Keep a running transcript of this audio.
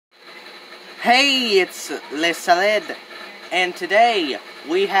Hey, it's Le Saled, and today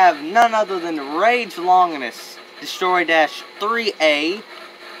we have none other than Rage Longinus, Destroy-3A,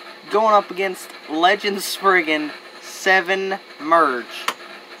 going up against Legend Spriggan 7 Merge.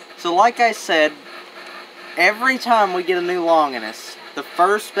 So like I said, every time we get a new Longinus, the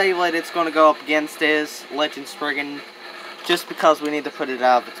first Beyblade it's going to go up against is Legend Spriggan, just because we need to put it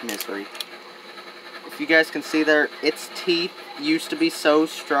out of its misery. If you guys can see there, its teeth used to be so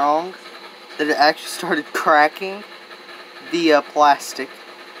strong that it actually started cracking the plastic.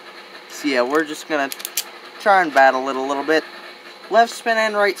 So yeah, we're just gonna try and battle it a little bit. Left spin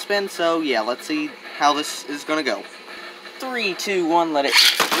and right spin, so yeah, let's see how this is gonna go. 3, 2, 1, let it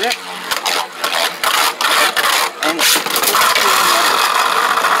rip. And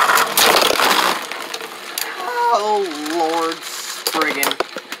oh Lord Spriggan.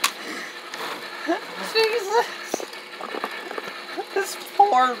 Jesus. This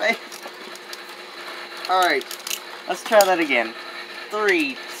poor man. Alright, let's try that again.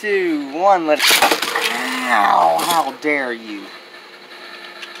 3, 2, 1, let it... Ow! How dare you?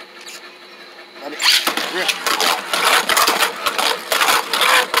 Let it rip.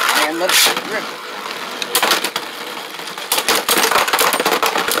 And let it rip.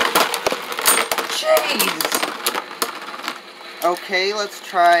 Jeez! Okay, let's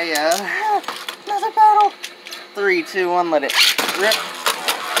try another battle. 3, 2, 1, let it rip.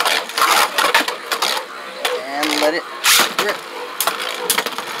 Let it rip.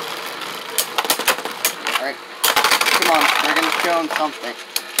 Alright. Come on, Spriggan, show him something.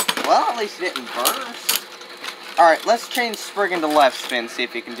 Well, at least it didn't burst. Alright, let's change Spriggan to left spin, see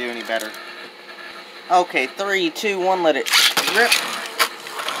if he can do any better. Okay, 3, 2, 1, let it rip.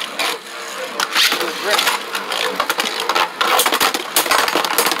 Rip.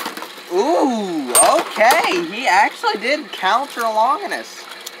 Ooh, okay. He actually did counter Longinus.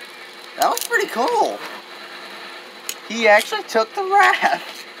 That was pretty cool. He actually took the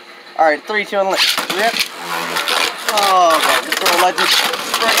wrath. Alright, 3, 2, 1, rip. Oh, God, this little Legend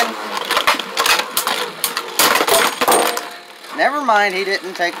Spriggan. Never mind, he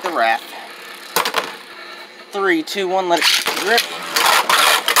didn't take the wrath. 3, 2, 1, let it rip.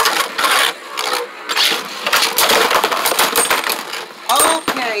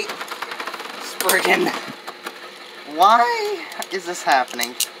 Okay, Spriggan. Why is this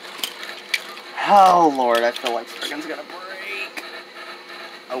happening? Oh Lord, I feel like Spriggan's gonna break.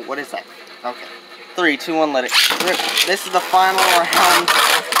 Oh, what is that? Okay. 3, 2, 1, let it rip. This is the final round.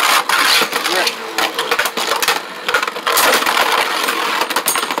 Rip.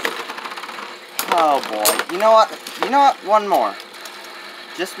 Oh boy. You know what? You know what? One more.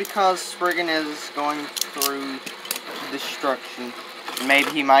 Just because Spriggan is going through destruction,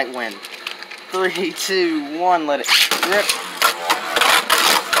 maybe he might win. 3, 2, 1, let it rip.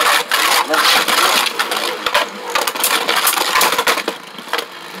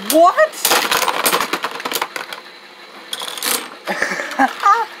 What?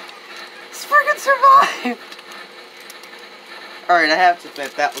 Spriggan survived! Alright, I have to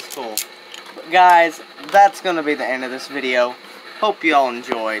admit, that was cool. But guys, that's gonna be the end of this video. Hope you all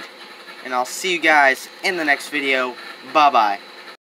enjoyed. And I'll see you guys in the next video. Bye-bye.